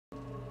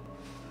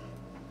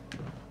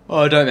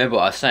Oh, I don't remember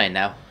what I was saying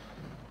now.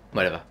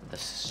 Whatever.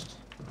 Let's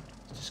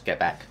just get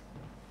back.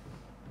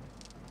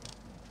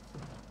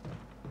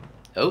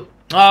 Oh.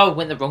 Oh,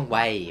 went the wrong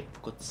way.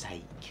 For God's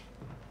sake.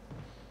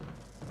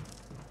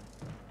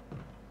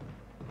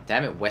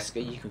 Damn it,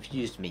 Wesker, you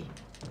confused me.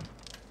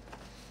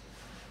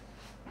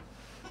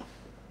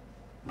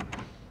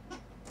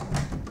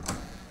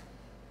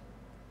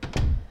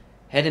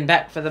 Heading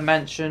back for the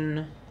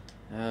mansion.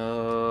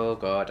 Oh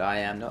god, I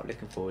am not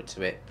looking forward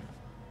to it.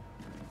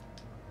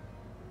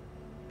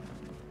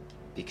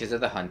 Because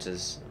of the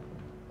hunters.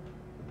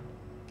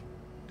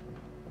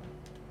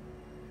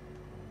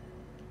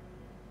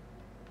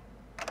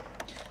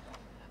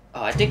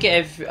 Oh, I did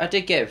get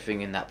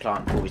everything in that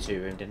plant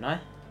 42 room, didn't I?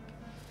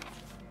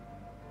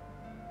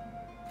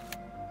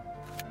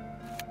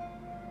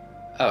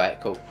 Alright,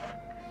 cool.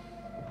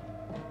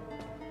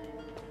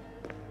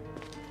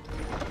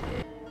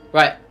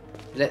 Right,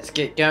 let's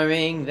get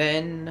going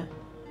then.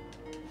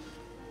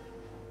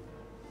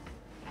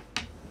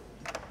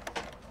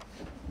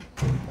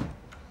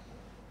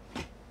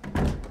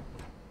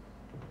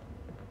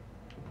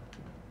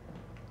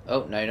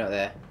 Oh, no, not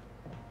there.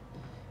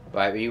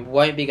 Right, we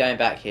won't be going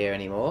back here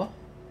anymore.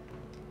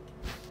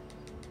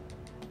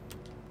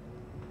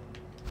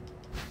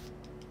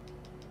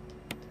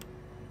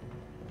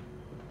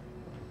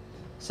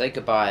 Say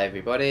goodbye,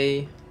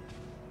 everybody.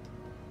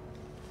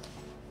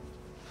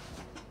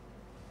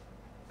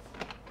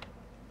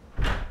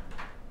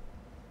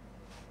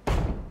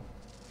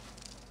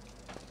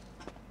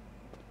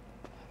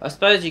 I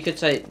suppose you could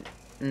say...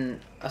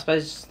 I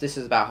suppose this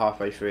is about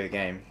halfway through a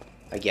game.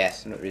 I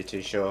guess, I'm not really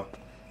too sure.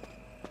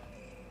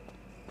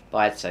 But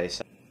I'd say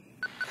so.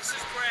 This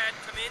is Brad.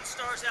 Come in,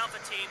 Stars Alpha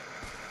Team.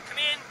 Come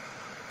in.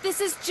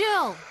 This is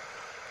Jill.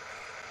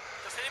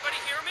 Does anybody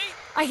hear me?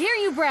 I hear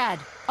you, Brad.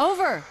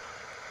 Over.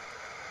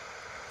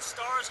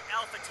 Stars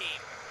Alpha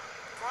Team.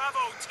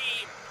 Bravo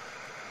Team.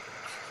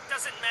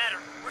 Doesn't matter.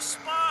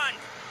 Respond.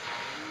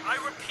 I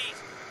repeat,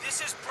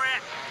 this is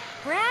Brad.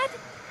 Brad?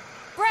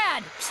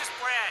 Brad! This is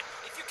Brad.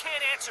 If you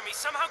can't answer me,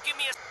 somehow give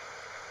me a...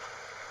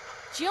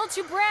 Jill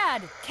to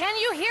Brad. Can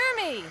you hear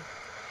me?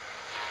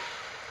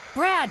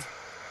 Brad!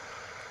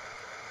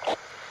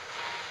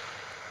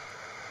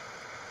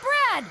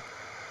 Brad!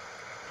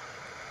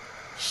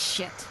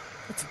 Shit.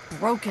 It's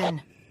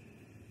broken.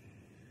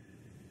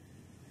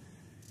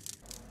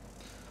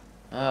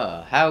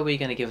 Oh, how are we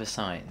going to give a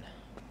sign?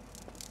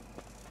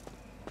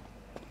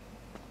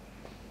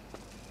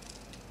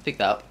 Pick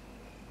that up.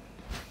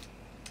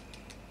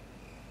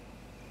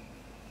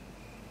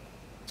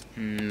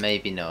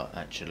 Maybe not,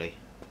 actually.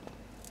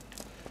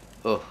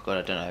 Oh, God,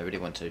 I don't know. I really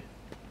want to.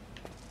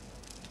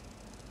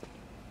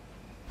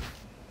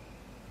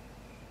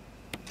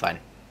 Fine.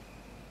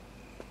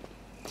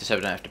 Just hope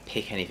I don't have to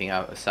pick anything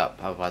else up,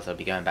 otherwise I'll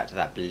be going back to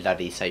that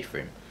bloody safe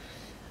room.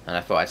 And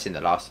I thought I'd seen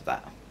the last of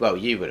that. Well,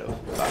 you would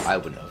have, but I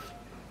wouldn't have.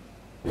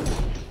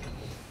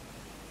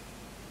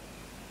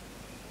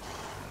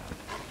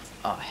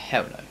 Oh,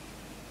 hell no.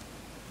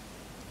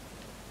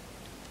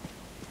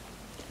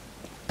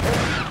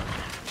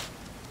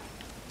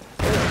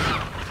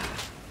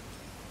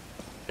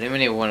 I didn't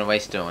really want to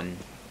waste it on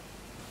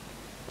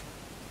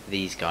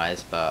these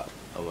guys, but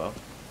oh well.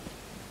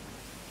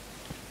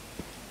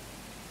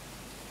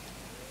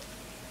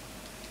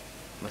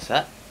 What's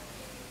that?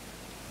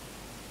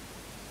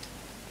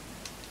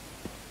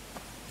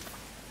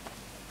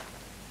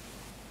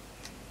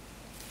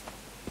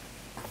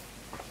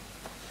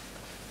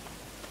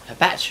 A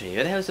battery?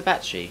 Where the hell's a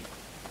battery?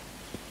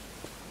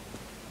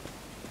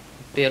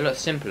 It'd be a lot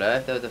simpler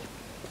if there was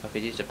if I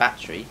could use a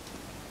battery.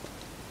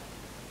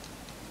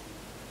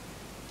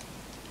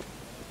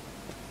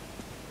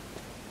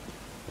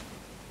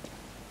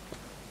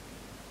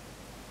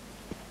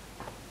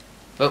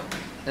 Well,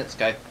 let's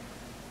go.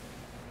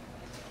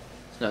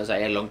 It's not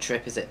exactly a long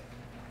trip, is it?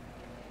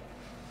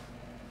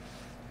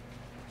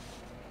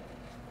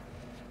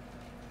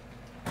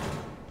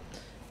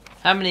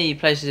 How many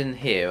places in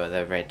here are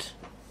there red?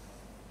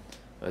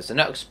 Well, it's a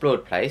not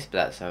explored place, but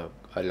that's a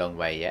long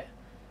way yet.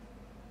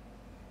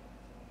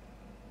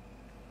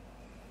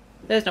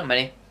 There's not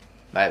many.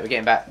 Right, we're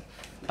getting back.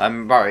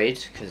 I'm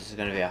worried, because it's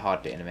going to be a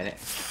hard bit in a minute.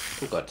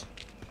 Oh god.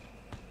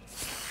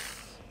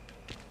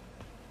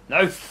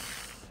 No!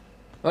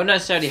 Well, not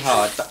necessarily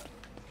hard, but...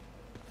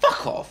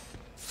 Fuck off!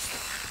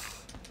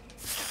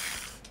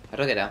 How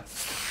do I get down?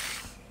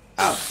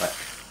 Oh, right.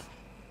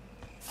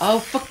 Oh,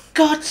 for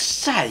God's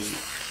sake!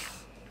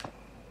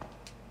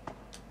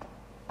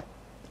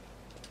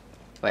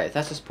 Wait, if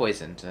that's just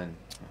poisoned, then...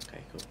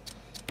 Okay, cool.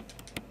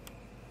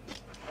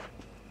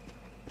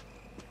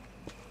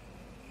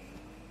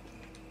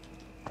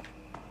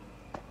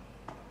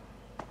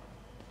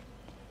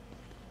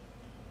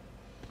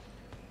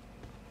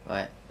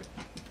 Right.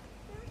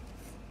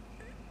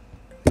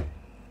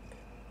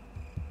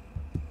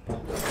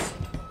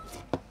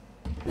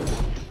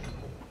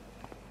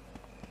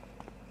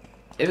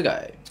 Here we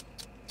go.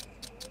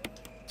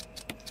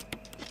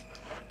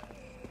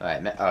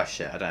 Alright, oh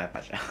shit, I don't have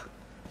much.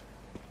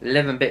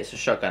 11 bits of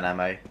shotgun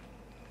ammo.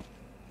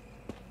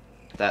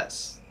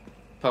 that's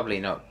probably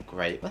not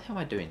great. What the hell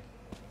am I doing?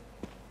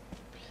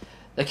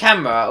 The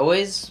camera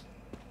always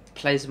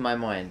plays in my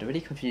mind. It really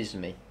confuses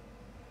me.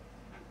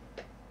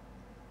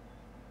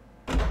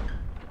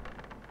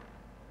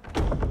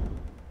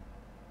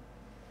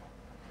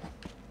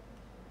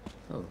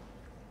 Oh.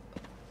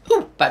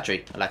 Ooh,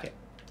 battery. I like it.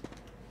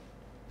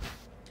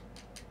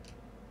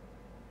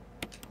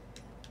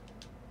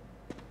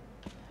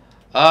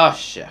 Oh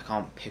shit, I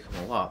can't pick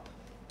them all up.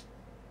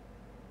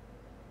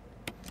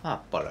 Ah,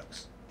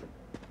 bollocks.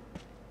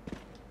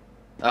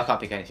 I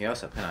can't pick anything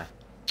else up, can I?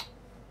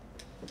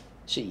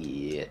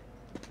 Shit.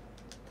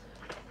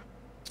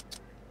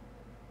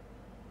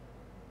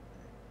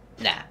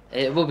 Nah,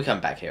 it will be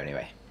coming back here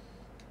anyway.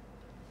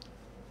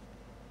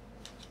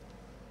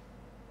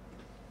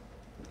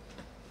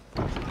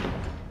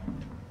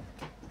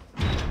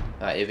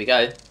 Alright, here we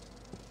go.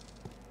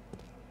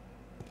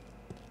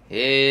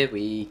 Here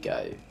we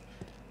go.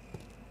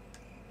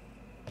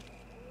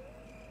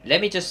 Let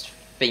me just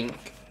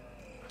think.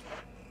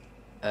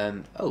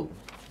 Oh,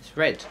 it's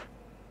red.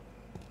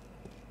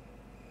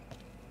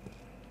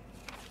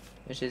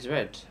 Which is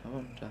red. I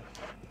wonder.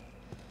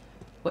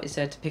 What is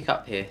there to pick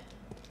up here?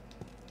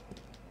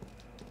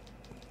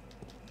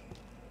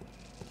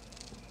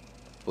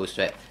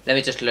 Bullshit. Let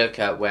me just look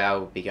at where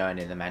I'll be going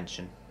in the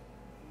mansion.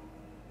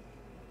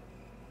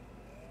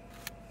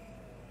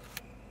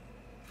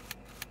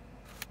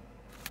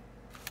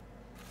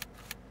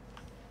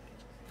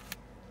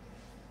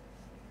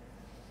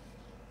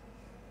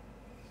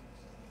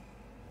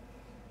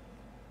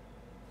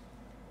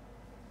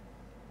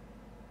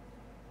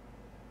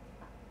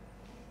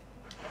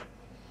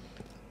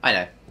 I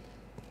know.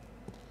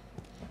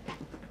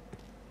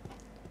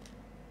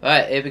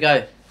 Alright, here we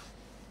go.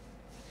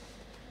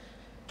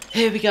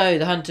 Here we go,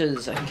 the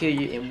hunters. I can kill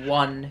you in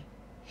one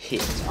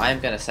hit. I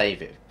am going to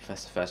save it.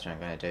 That's the first thing I'm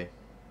going to do.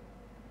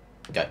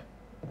 Go.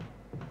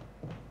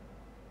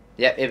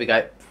 Yep, here we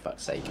go. For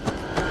fuck's sake.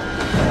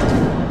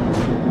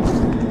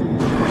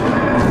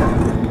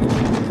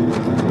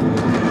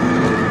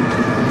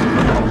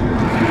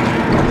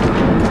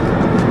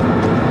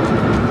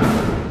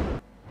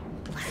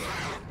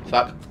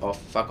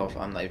 Fuck off,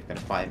 I'm not even gonna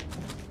fight him.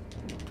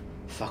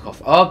 Fuck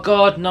off. Oh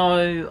god,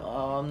 no!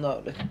 Oh, I'm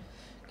not.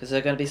 Because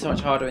they're gonna be so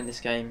much harder in this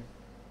game.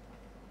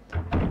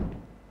 Let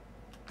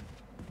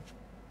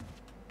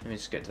me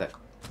just get to that.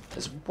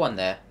 There's one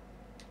there.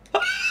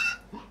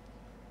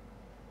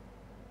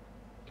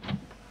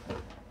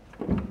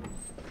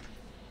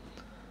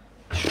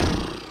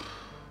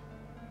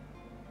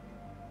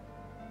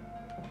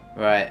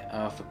 Right,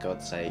 oh for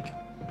God's sake.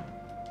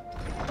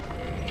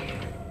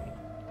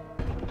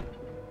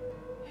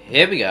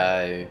 Here we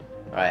go.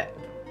 Right.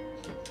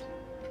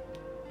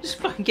 Just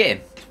fucking get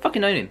him. Just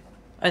fucking own him.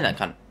 Own that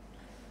cunt.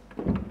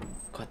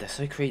 God, they're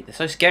so creepy. They're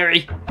so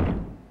scary.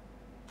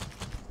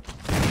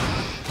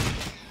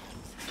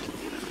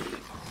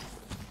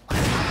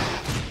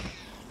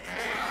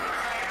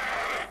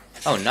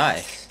 Oh,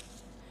 nice.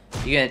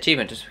 You get an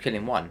achievement just for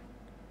killing one.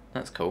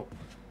 That's cool.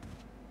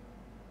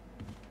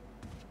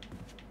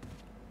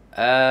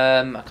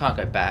 I can't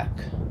go back.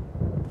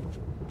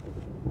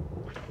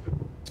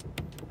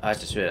 I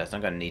just realised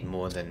I'm going to need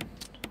more than...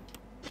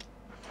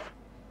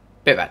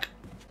 Be back.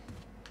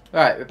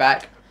 Right, we're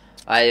back.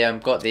 I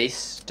got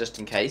this just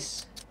in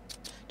case.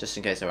 Just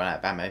in case I run out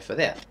of ammo for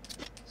there.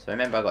 So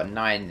remember I got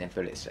 9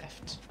 bullets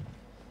left.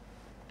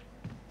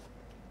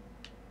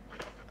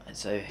 And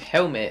so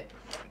helmet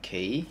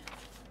key.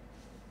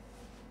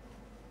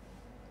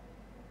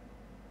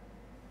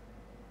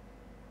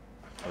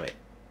 Oh wait.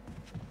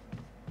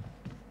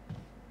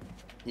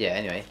 Yeah,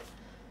 anyway.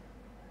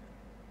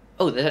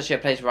 Oh, there's actually a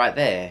place right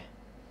there.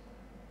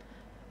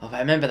 Oh, but I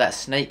remember that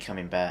snake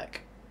coming back.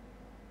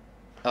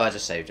 Oh, I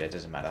just saved it. It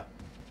doesn't matter.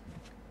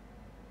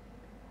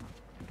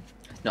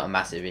 It's not a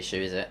massive issue,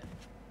 is it?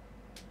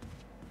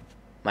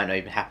 Might not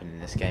even happen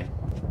in this game.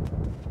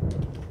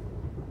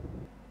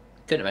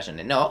 Couldn't imagine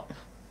it not.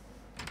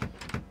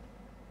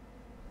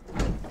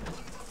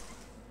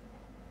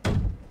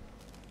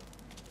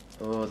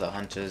 Oh, the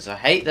hunters. I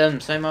hate them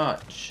so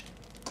much.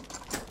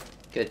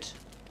 Good.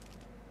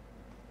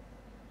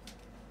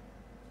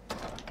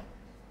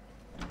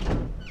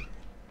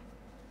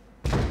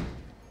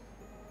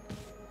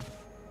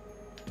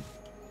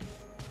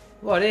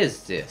 What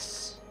is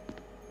this?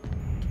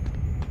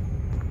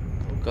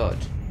 Oh god.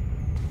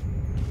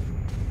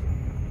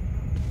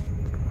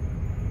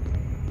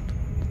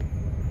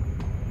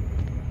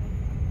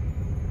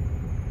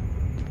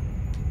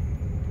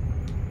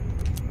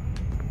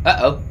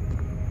 Uh-oh.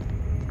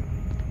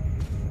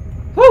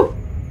 Woo!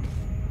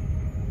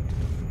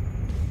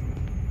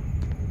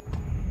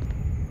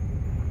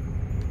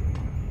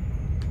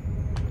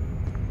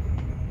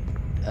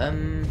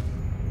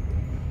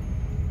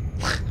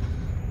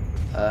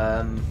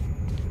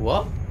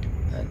 What?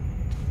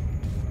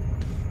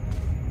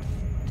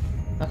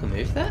 I can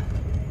move that?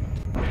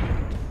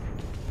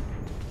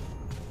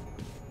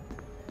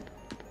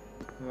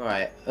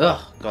 Right.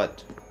 Ugh,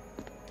 God.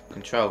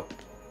 Control.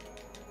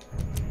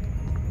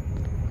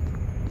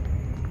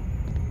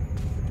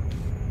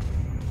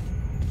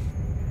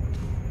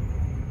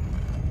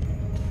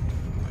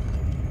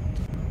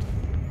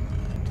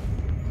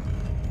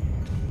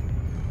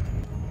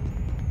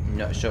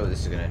 not sure what this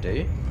is going to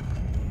do.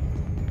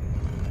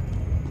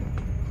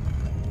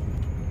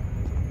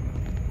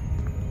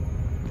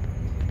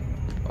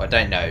 Well, I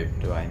don't know,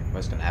 do I?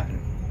 What's going to happen?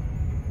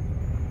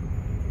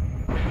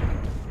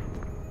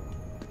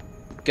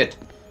 Good.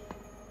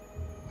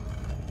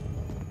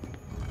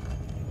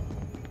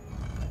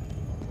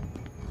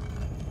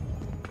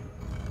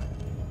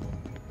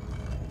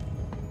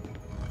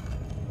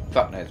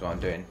 Fuck knows what I'm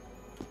doing.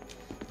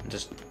 I'm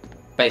just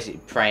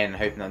basically praying and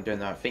hoping I'm doing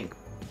the right thing.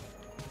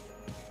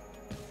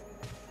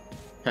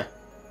 Huh.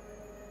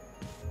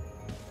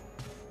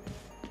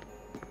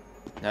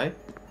 No?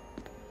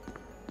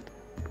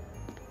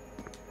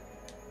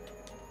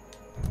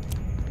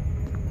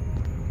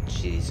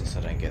 Jesus,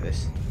 I don't get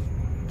this.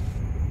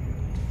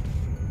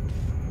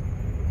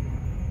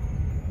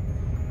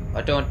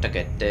 I don't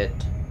get it.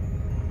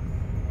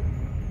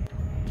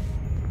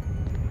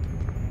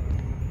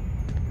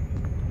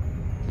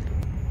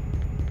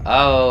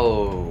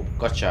 Oh,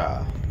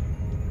 gotcha.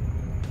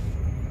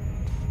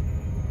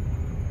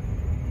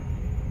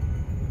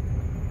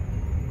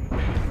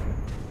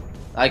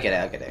 I get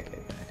it, I get it, okay.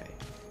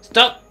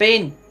 Stop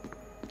being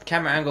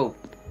camera angle,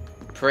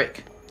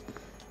 prick.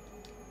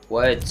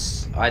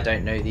 Words, I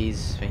don't know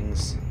these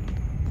things.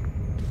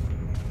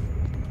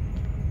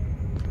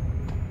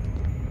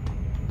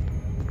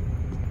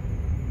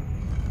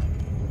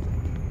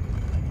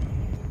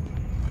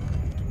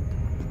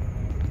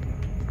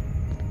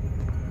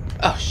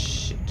 Oh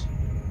shit.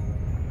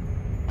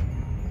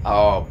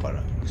 Oh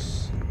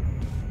bollocks.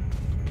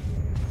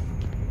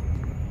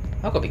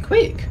 I've got to be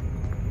quick.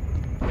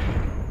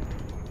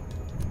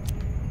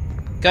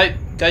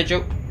 Go,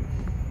 Joe.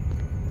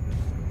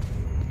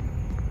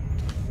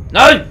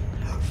 No!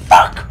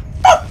 Fuck!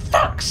 For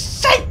fuck's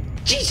sake!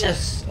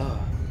 Jesus! Oh.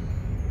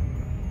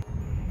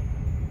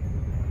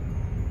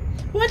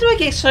 Why do I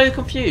get so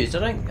confused? I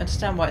don't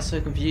understand why it's so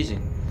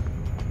confusing.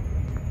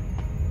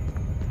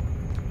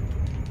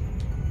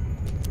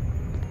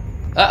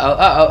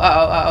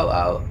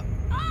 Uh-oh.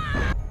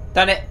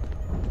 Done it!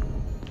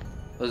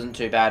 Wasn't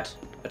too bad.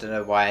 I don't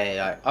know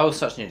why I was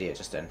such an idiot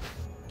just then.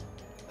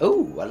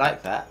 Oh, I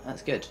like that.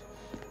 That's good.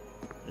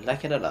 I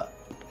like it a lot.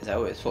 Is that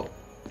what it's for?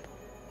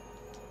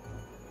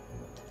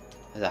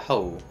 There's a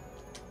hole.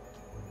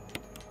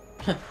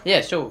 Yeah,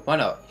 sure, why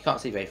not? You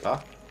can't see very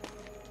far.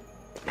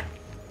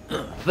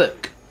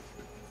 Book.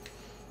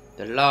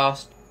 The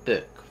Last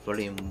Book,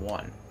 Volume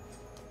 1.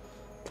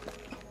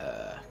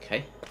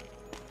 Okay.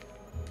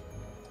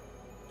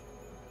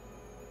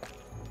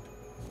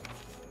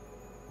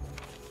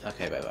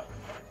 Okay, baby.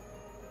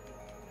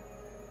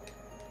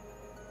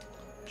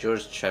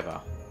 George Trevor.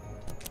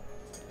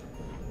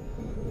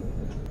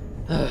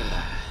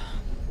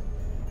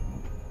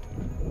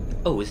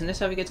 Oh, isn't this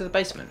how we get to the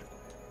basement?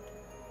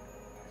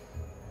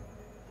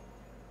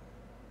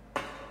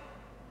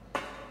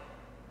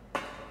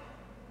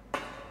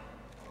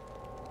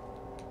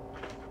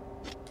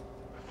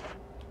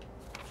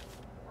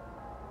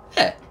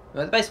 Yeah,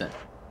 we're at the basement.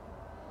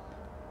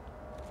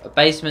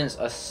 Basements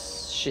are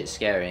shit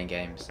scary in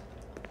games.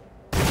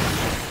 I'm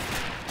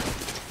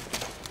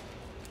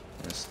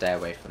gonna stay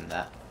away from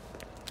that.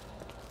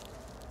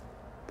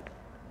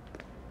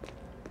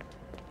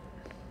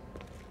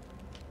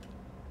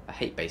 I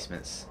hate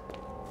basements.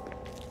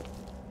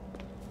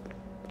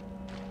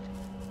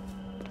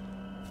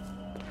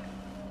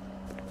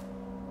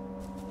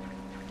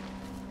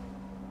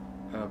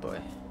 Oh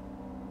boy.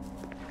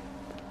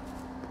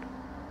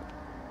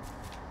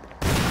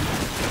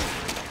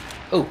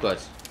 Oh god,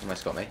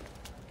 almost got me.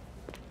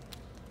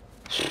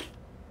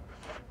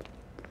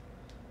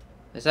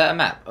 Is that a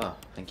map? Oh,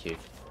 thank you.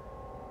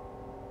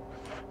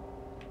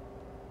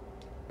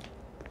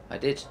 I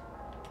did.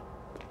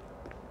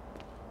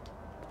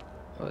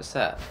 What's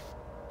that?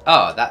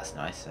 Oh, that's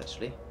nice,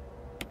 actually.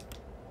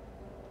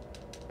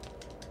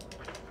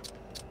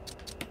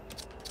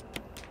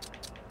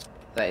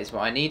 That is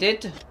what I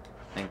needed.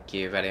 Thank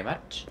you very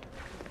much.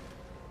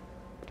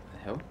 What the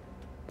hell?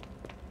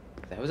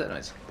 What the hell was that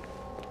noise?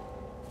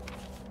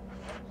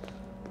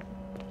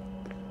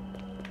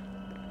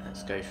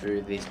 Let's go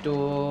through this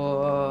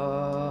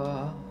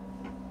door.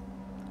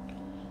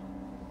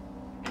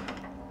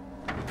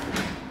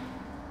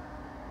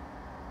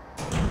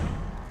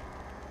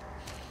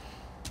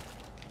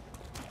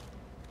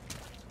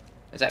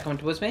 Is that coming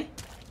towards me?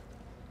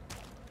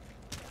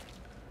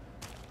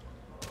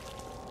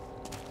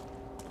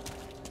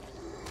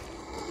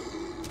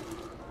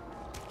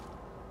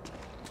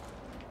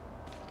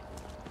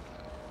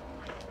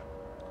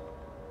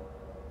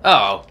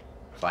 Oh,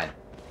 fine.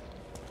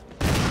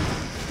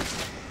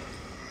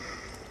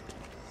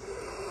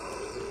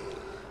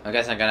 I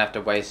guess I'm gonna have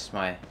to waste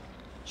my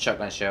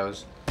shotgun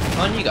shells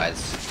on you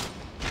guys.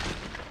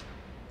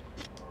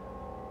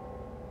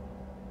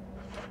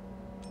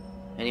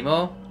 Any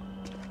more?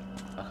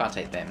 I can't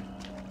take them.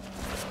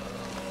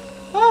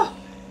 Oh!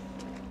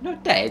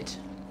 Not dead.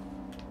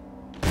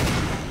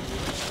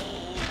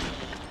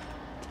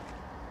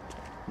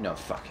 Not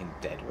fucking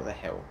dead. What the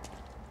hell?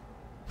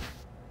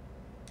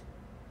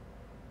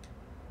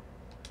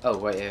 Oh,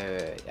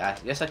 wait.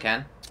 Yes, I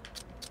can.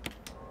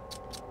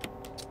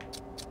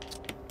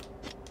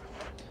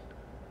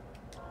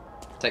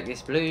 Take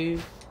this blue.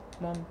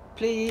 Come on,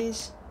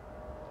 please.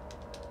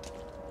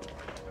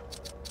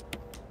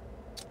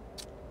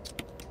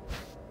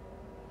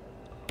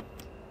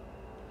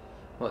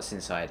 What's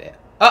inside it?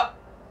 Oh!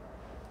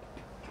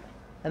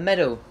 A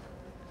medal.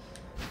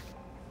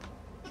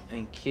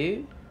 Thank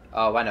you.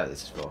 Oh, I know what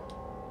this is for.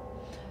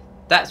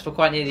 That's for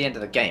quite near the end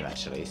of the game,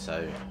 actually,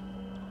 so...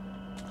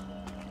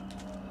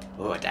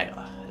 Oh, a dagger.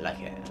 I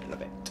like it. I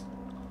love it.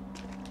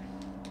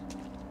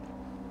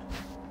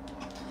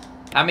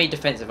 How many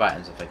defensive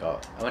items have they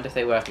got? I wonder if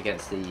they work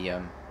against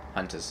the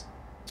hunters.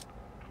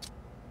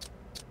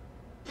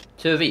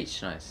 2 of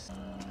each. Nice.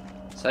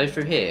 So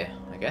through here,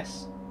 I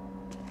guess.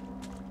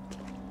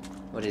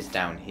 What is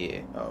down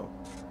here? Oh.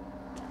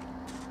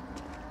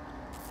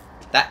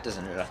 That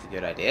doesn't look like a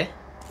good idea.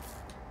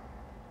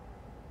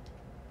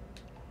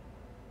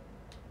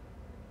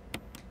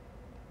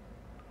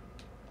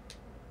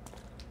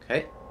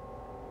 Okay.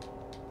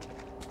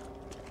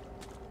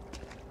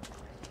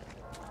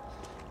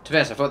 To be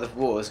honest, I thought the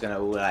water was going to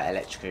all like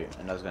electrocute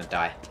and I was going to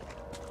die.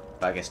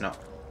 But I guess not.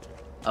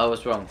 I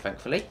was wrong,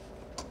 thankfully.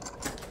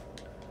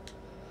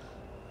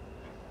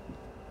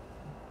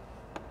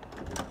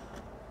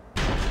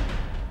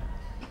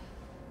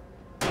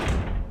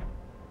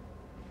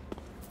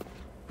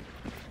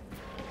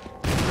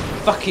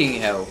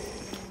 Fucking hell.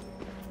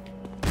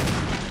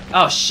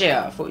 Oh shit,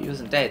 I thought he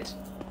wasn't dead.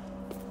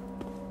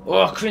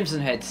 Oh,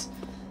 Crimson Heads.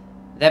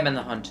 Them and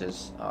the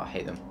hunters. Oh, I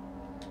hate them.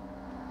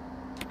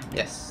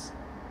 Yes.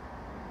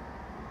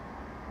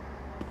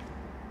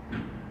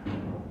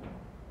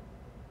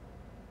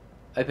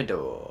 Open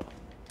door.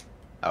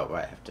 Oh,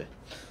 right, I have to.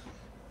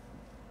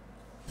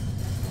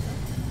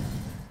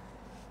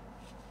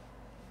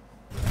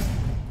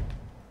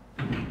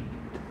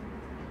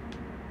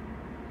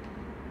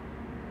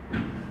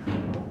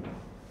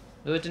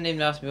 Oh, it didn't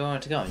even ask me where I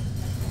wanted to go.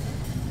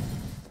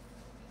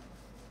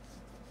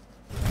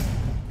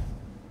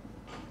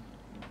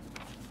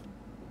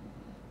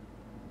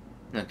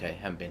 Okay,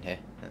 haven't been here.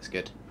 That's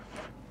good.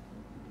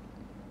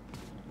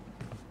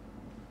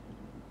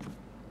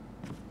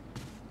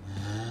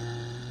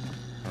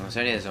 Oh, it's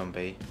only a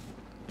zombie.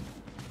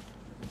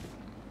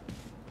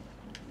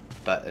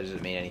 But that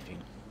doesn't mean anything.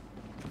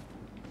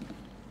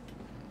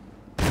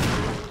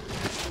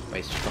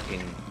 Waste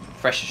fucking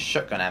fresh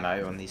shotgun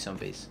ammo on these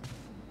zombies.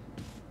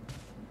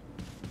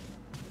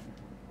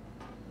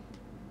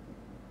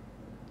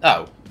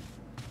 Oh.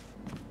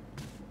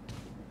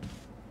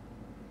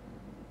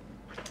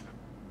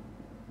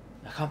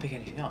 I can't pick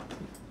anything up.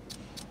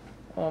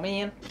 Oh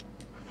man.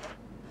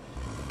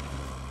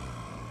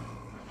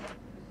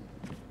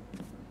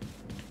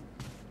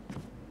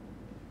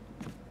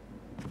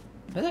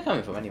 Where's that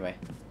coming from anyway?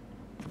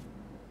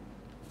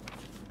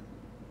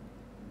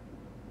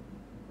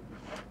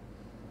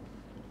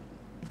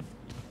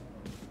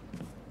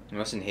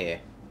 What's in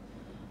here?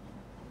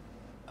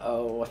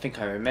 Oh, I think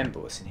I remember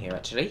what's in here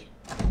actually.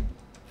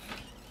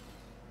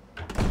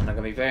 And I'm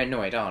gonna be very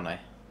annoyed, aren't I?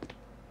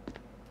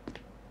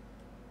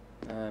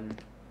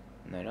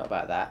 No, not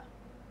about that.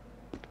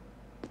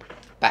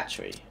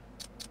 Battery.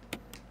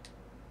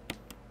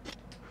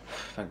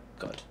 Thank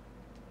God.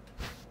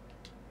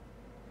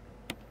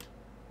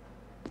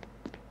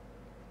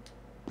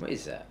 What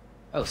is that?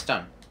 Oh,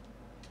 stun.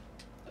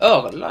 Oh,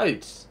 I've got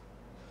loads.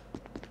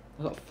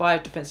 I've got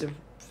 5 defensive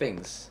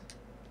things.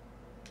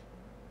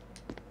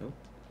 Oh.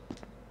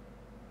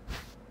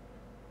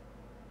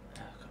 I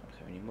can't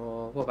carry any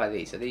more. What about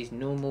these? Are these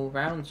normal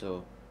rounds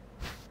or?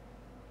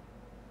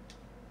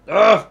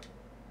 Ugh!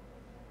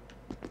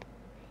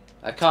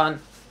 I can't.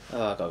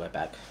 Oh, I gotta go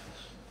back.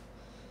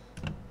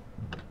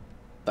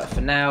 But for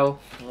now,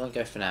 I won't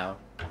go for now.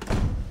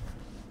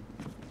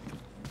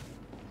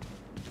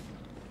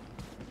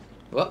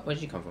 What? Where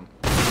did you come from?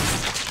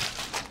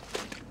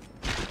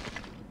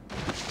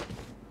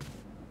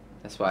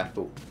 That's what I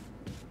thought.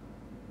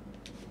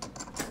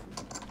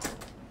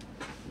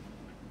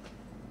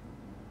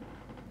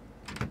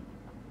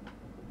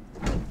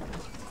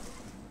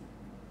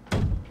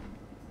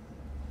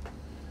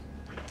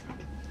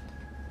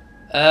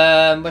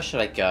 Where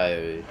should I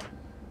go?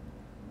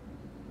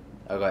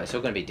 Oh god, it's all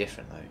going to be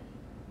different though.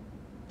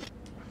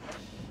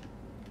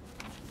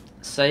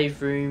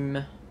 Save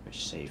room.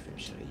 Which save room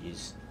should I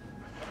use?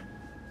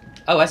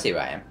 Oh, I see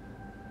where I am.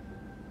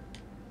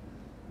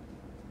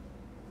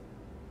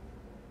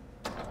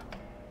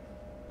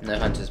 No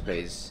hunters,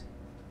 please.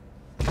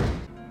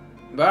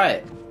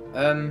 Right.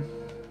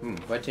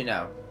 Where to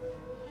now?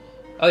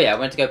 Oh yeah, I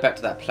want to go back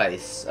to that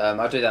place.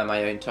 I'll do that on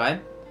my own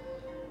time.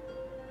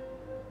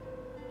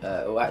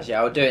 Well, actually,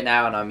 I'll do it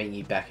now, and I'll meet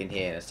you back in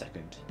here in a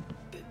second.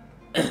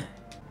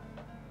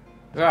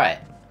 Right.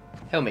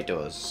 Helmet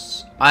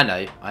doors. I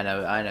know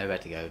where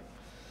to go.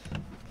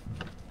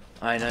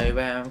 I know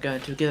where I'm going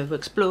to go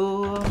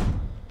explore.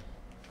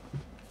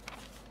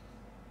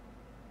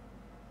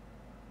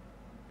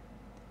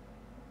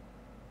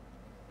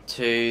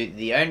 To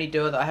the only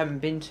door that I haven't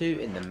been to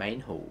in the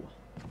main hall.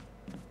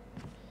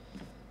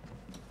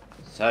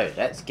 So,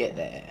 let's get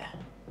there.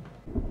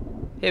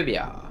 Here we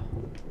are.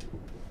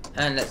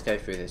 And let's go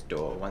through this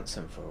door once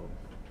and for all.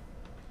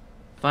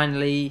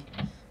 Finally,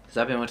 because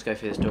I've been wanting to go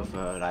through this door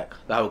for like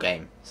the whole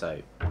game.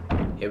 So,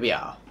 here we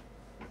are.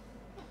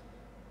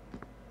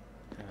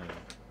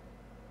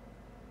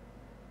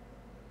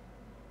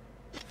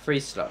 3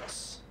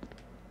 slots.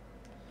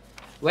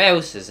 Where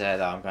else is there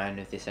that I'm going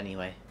with this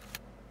anyway?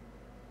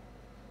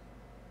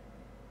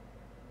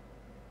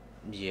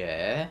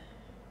 Yeah.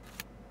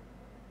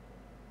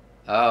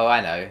 Oh, I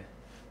know.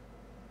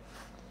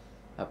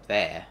 Up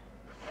there.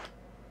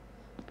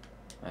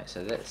 Right,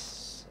 so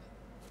let's...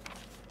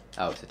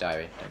 Oh, it's a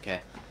diary. Don't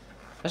care.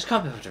 I just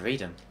can't be able to read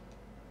them.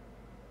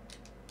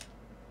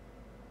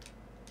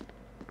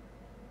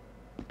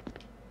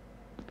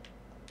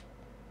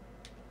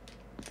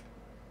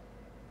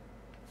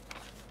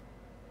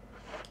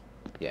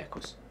 Yeah, of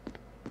course.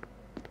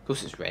 Of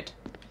course it's red.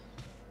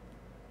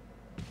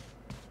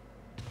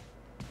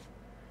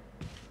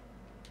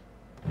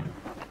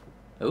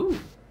 Ooh.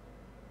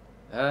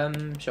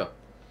 Sure.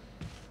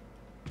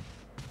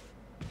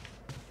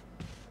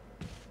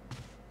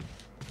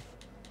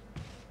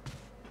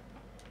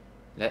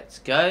 Let's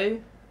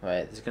go.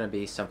 Right, there's gonna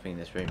be something in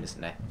this room,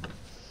 isn't there?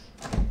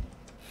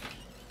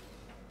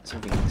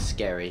 Something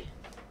scary.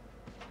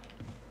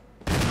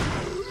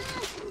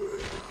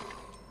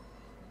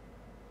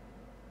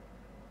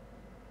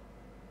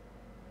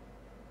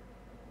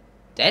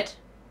 Dead?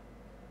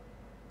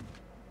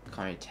 Can't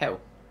really tell.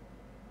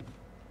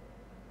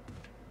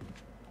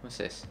 What's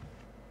this?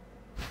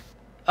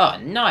 Oh,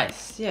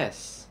 nice!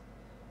 Yes!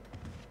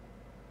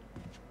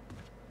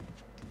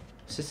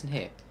 What's this in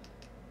here?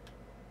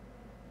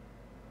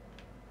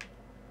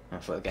 I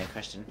thought the game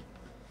crashed in.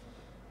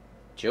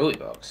 Jewelry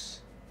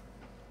box.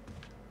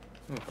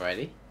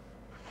 Alrighty.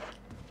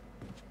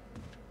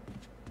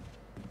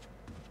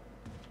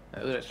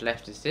 All that's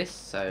left is this,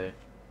 so...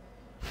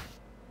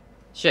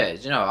 Sure,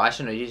 you know, I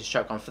shouldn't have used a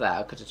shotgun for that.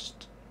 I could have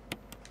just...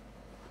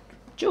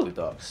 Jewelry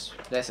box.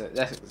 Let's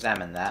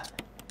examine that.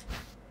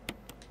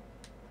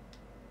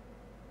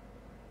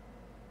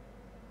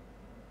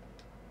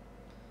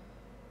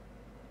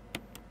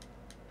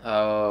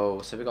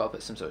 Oh, so we got to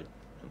put some sort of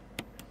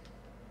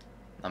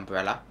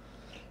umbrella.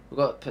 We've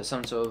got to put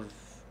some sort of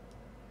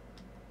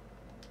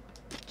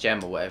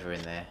gem or whatever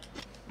in there.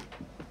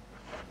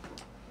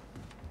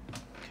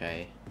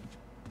 Okay.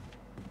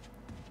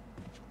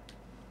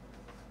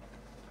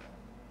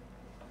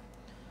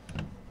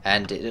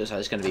 And it looks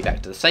like it's going to be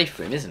back to the safe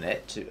room, isn't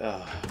it?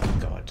 Oh,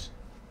 God.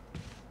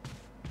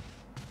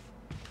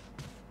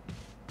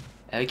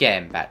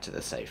 Again, back to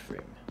the safe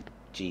room.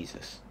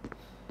 Jesus.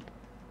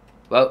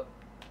 Well,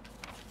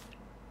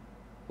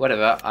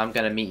 whatever, I'm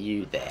going to meet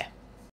you there.